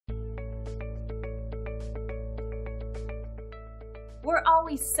We're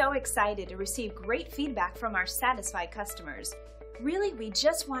always so excited to receive great feedback from our satisfied customers. Really, we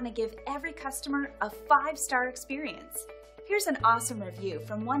just want to give every customer a 5-star experience. Here's an awesome review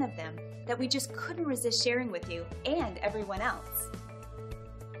from one of them that we just couldn't resist sharing with you and everyone else.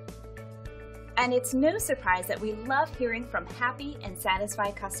 And it's no surprise that we love hearing from happy and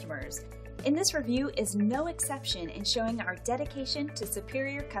satisfied customers. And this review is no exception in showing our dedication to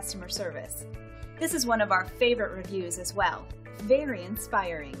superior customer service. This is one of our favorite reviews as well. Very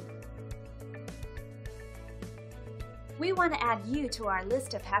inspiring. We want to add you to our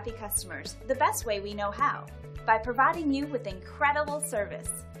list of happy customers the best way we know how, by providing you with incredible service.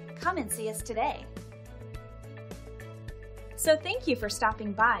 Come and see us today. So thank you for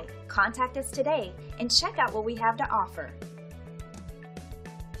stopping by. Contact us today and check out what we have to offer.